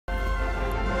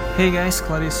Hey guys,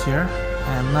 Claudius here,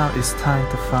 and now it's time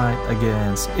to fight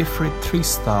against Ifrit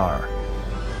 3-star.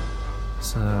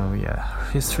 So yeah,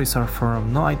 his 3-star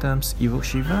from no items, evoke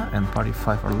Shiva, and party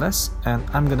 5 or less, and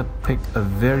I'm gonna pick a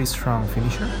very strong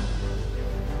finisher.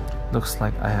 Looks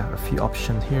like I have a few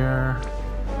options here.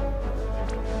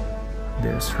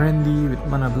 There's Randi with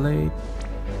Mana Blade,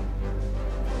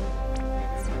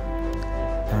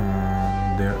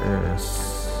 and there is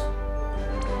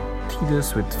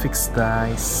Tidus with fixed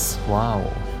dice. Wow,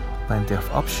 plenty of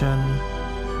option.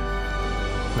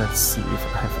 Let's see if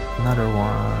I have another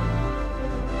one.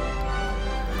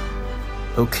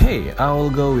 Okay, I'll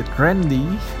go with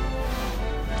Randi.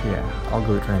 Yeah, I'll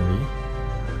go with Randi.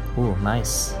 Oh,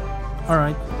 nice.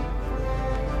 Alright.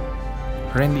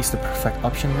 Randi is the perfect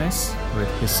option, guys, with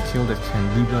his skill that can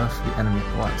debuff the enemy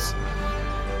at once.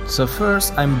 So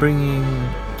first, I'm bringing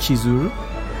Chizuru.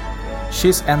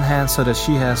 She's enhanced so that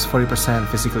she has 40%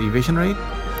 physical evasion rate,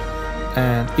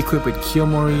 and equipped with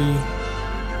Kiyomori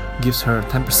gives her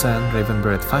 10%, Raven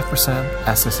Breath 5%,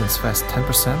 Assassin's Vest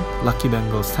 10%, Lucky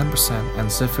Bangles 10%, and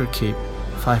Zephyr Cape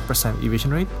 5%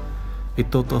 evasion rate.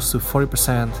 It totals to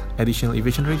 40% additional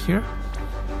evasion rate here.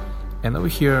 And over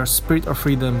here, Spirit of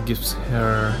Freedom gives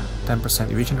her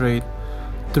 10% evasion rate,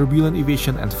 Turbulent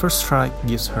Evasion and First Strike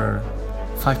gives her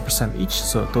 5% each,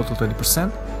 so total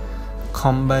 20%.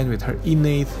 Combined with her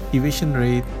innate evasion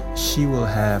rate, she will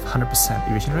have 100%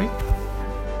 evasion rate.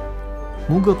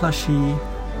 Mughal Plushie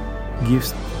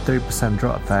gives 30%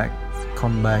 draw attack,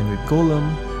 combined with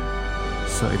Golem,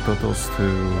 so it totals to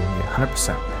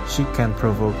 100%. She can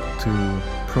provoke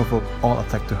all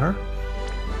attack to her.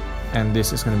 And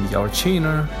this is going to be our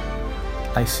chainer.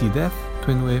 Icy Death,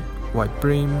 Twin Whip, White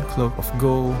Brim, Cloak of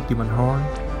Gold, Demon Horn.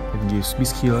 It gives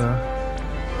Beast Killer.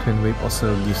 Twin Whip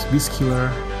also gives Beast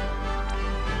Killer.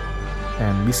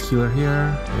 And Beast Killer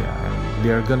here. Yeah, and they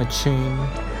are gonna chain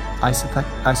Ice attack,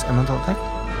 Ice Elemental attack,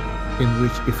 in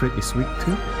which Ifrit is weak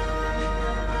to.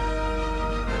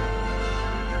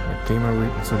 Yeah, Tamer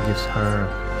Whip also gives her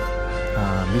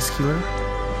Beast Killer.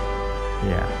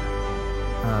 Yeah,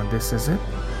 this is it.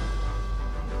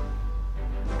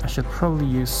 I should probably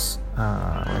use,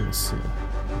 let me see,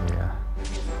 yeah,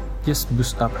 just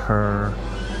boost up her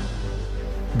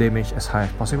damage as high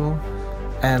as possible.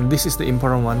 And this is the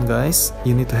important one, guys.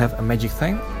 You need to have a magic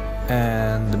tank,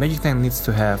 and the magic tank needs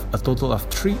to have a total of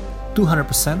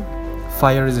 200%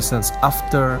 fire resistance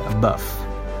after a buff.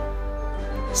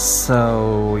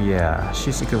 So yeah,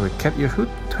 she's equipped with Cat Ear Hood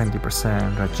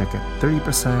 20%, Red Jacket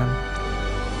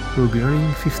 30%, Ruby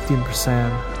Ring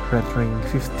 15%, Red Ring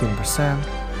 15%,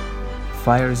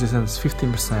 Fire Resistance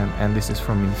 15%, and this is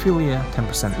from Minfilia,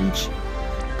 10% each.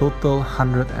 Total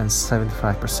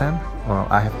 175%. Well,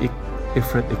 I have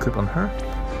Ifrit equipped on her.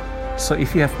 So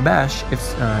if you have Bash,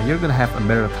 it's you're gonna have a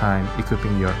better time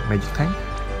equipping your magic tank.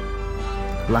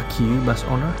 Lucky you, Bash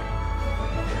owner.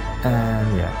 And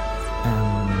yeah,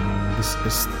 and this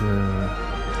is the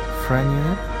friend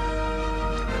unit.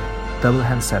 Double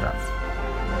hand setup.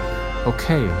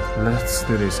 Okay, let's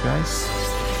do this, guys.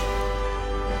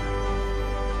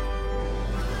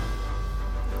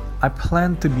 I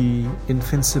plan to be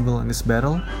invincible in this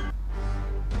battle.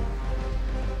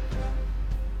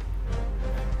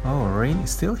 Oh, Rain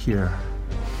is still here.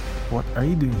 What are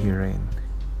you doing here, Rain?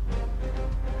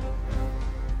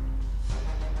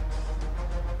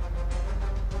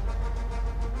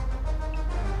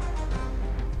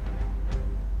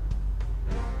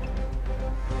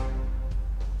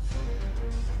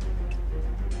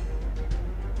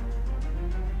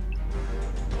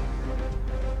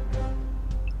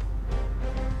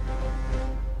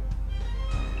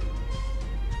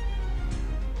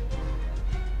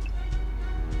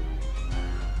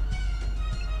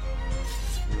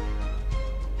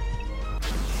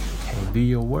 Do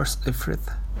your worst, Ifrit.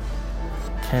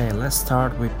 Okay, let's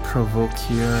start with Provoke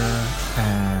here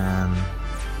and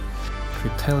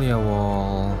Tritelia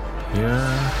wall here.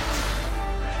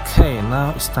 Okay,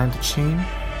 now it's time to chain.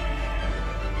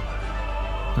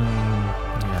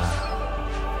 Yeah,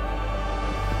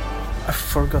 I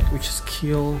forgot which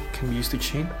skill can be used to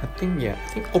chain. I think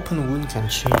Open Wound can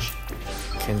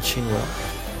chain well.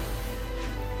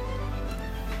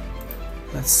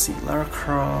 Let's see, Lara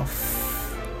Croft.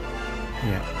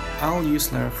 Yeah, I'll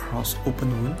use Lara Croft's Open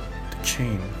Wound to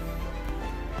chain.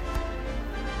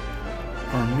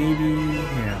 Or maybe,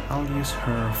 yeah, I'll use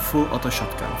her full auto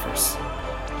shotgun first,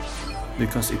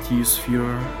 because it uses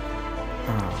fewer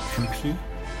MP.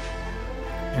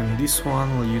 And this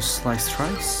one will use Slice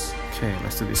Thrice. Okay,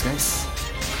 let's do this, guys.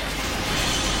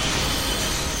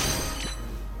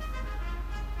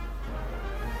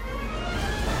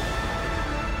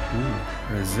 Ooh,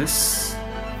 resist.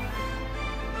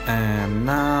 And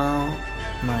now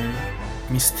my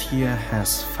Mystea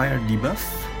has fire debuff,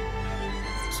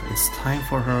 so it's time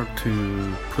for her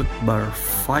to put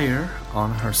Barfire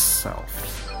on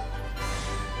herself.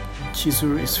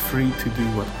 Chizuru is free to do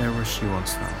whatever she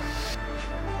wants now.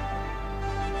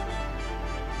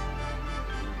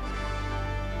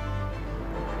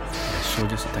 She'll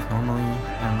just attack normally,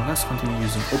 and let's continue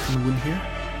using open wound here.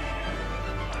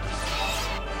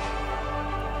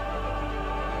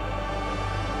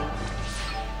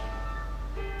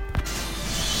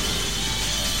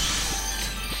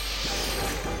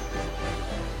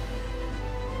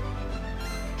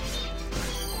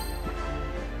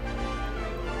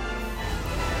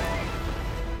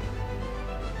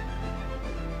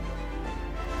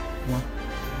 What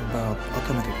about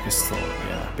automatic pistol?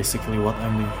 Yeah, basically what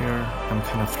I'm doing here, I'm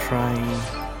kind of trying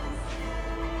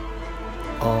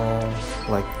all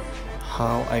like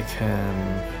how I can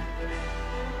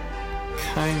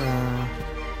kinda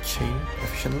chain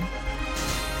efficiently.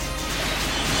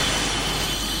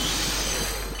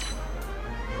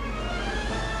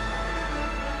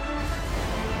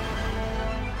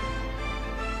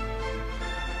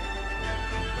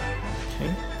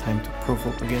 Okay, time to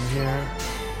provoke again here.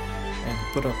 And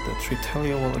put up the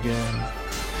Tritelia wall again.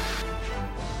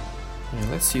 Yeah,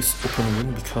 let's use open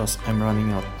wound because I'm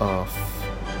running out of...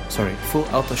 Sorry, full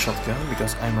auto shotgun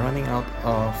because I'm running out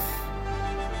of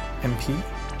MP.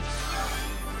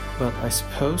 But I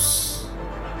suppose...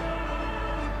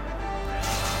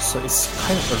 So it's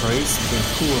kind of a race between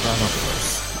who will run out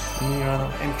first. Me run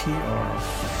out MP or...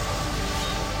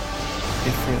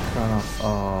 Ifrit run out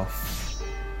of...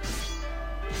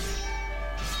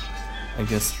 I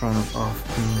guess run out of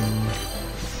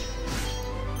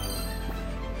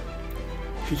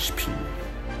HP.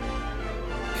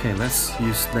 Okay, let's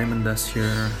use Diamond Dust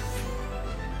here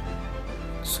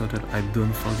so that I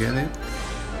don't forget it.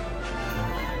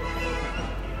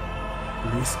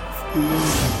 List of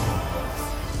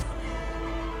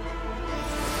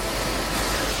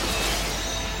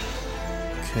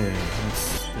Okay,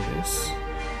 let's do this.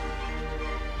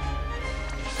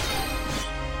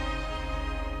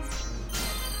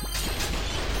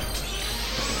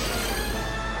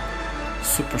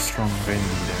 Super strong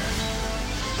Randi there.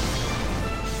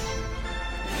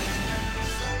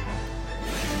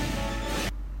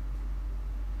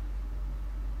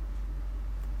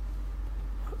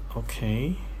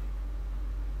 Okay.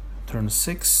 Turn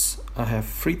 6. I have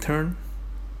free turn.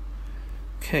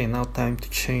 Okay, now time to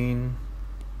chain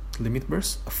Limit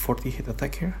Burst, a 40 hit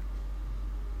attack here.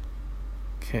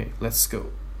 Okay, let's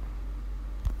go.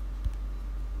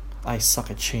 I suck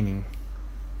at chaining,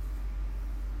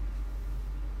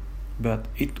 but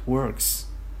it works.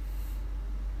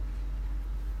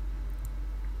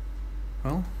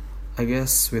 Well, I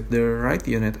guess with the right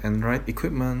unit and right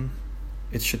equipment,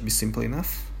 it should be simple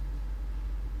enough.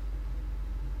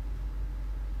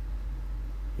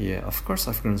 Yeah, of course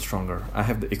I've grown stronger. I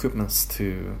have the equipments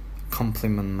to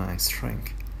complement my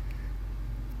strength.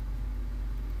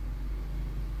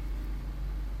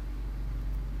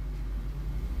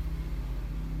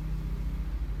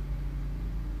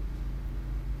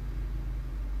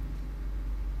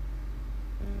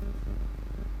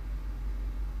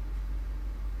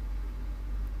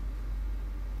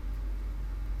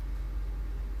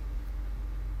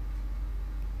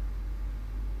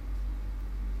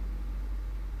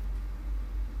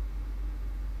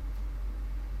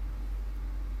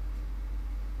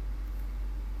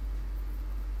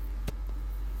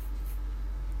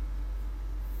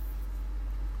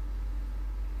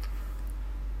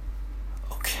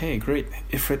 Okay, great.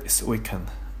 Ifrit is weakened.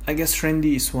 I guess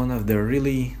Randi is one of the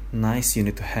really nice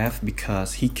unit to have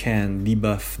because he can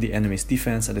debuff the enemy's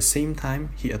defense at the same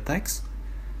time he attacks.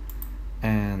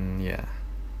 And yeah.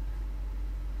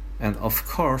 And of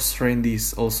course, Randi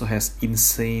also has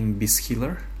insane Beast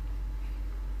Killer.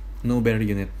 No better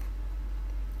unit.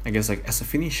 I guess like as a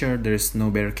finisher, there is no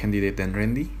better candidate than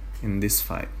Randi in this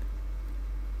fight.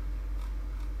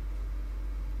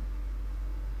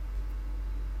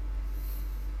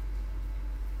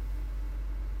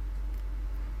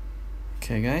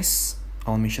 Okay guys,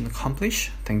 all mission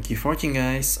accomplished. Thank you for watching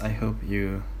guys. I hope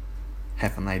you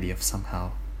have an idea of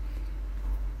somehow.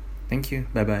 Thank you,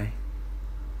 bye bye.